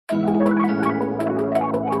When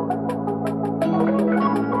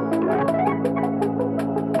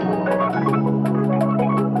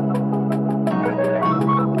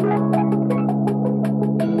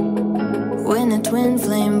a twin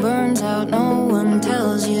flame burns out, no one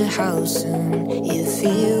tells you how soon you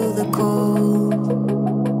feel the cold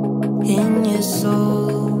in your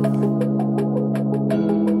soul.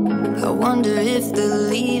 I wonder if the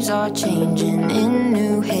leaves are changing in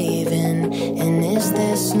New Haven, and is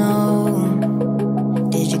there snow?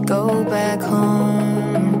 Did you go back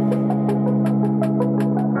home?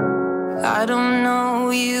 I don't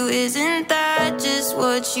know you, isn't that just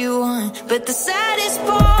what you want? But the saddest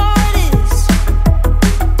part,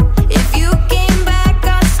 if you came back,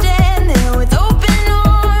 I'd stand there with open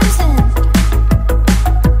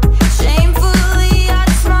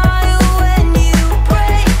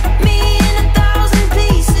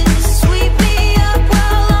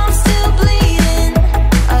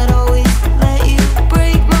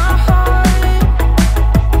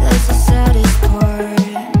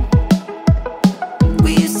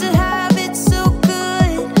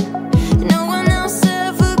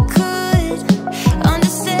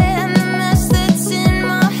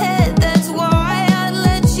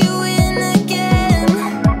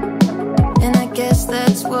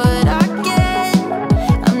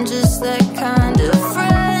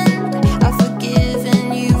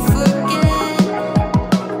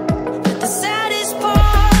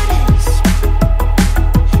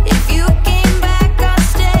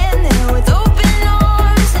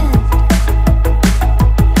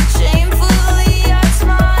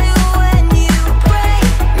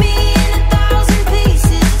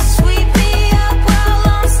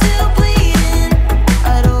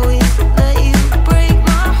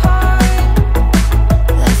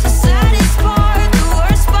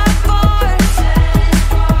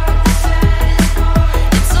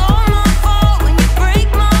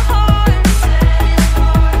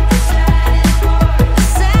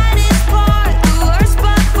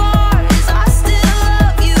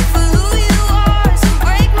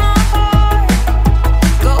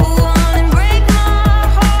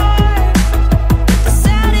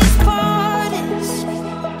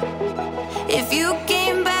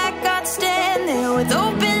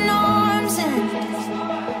arms, and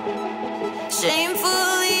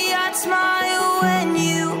shamefully I'd smile when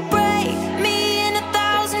you break me in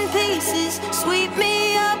 1,000 pieces, sweep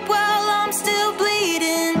me up while I'm still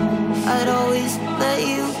bleeding. I'd always let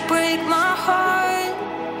you break my heart.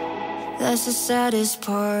 That's the saddest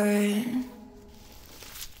part.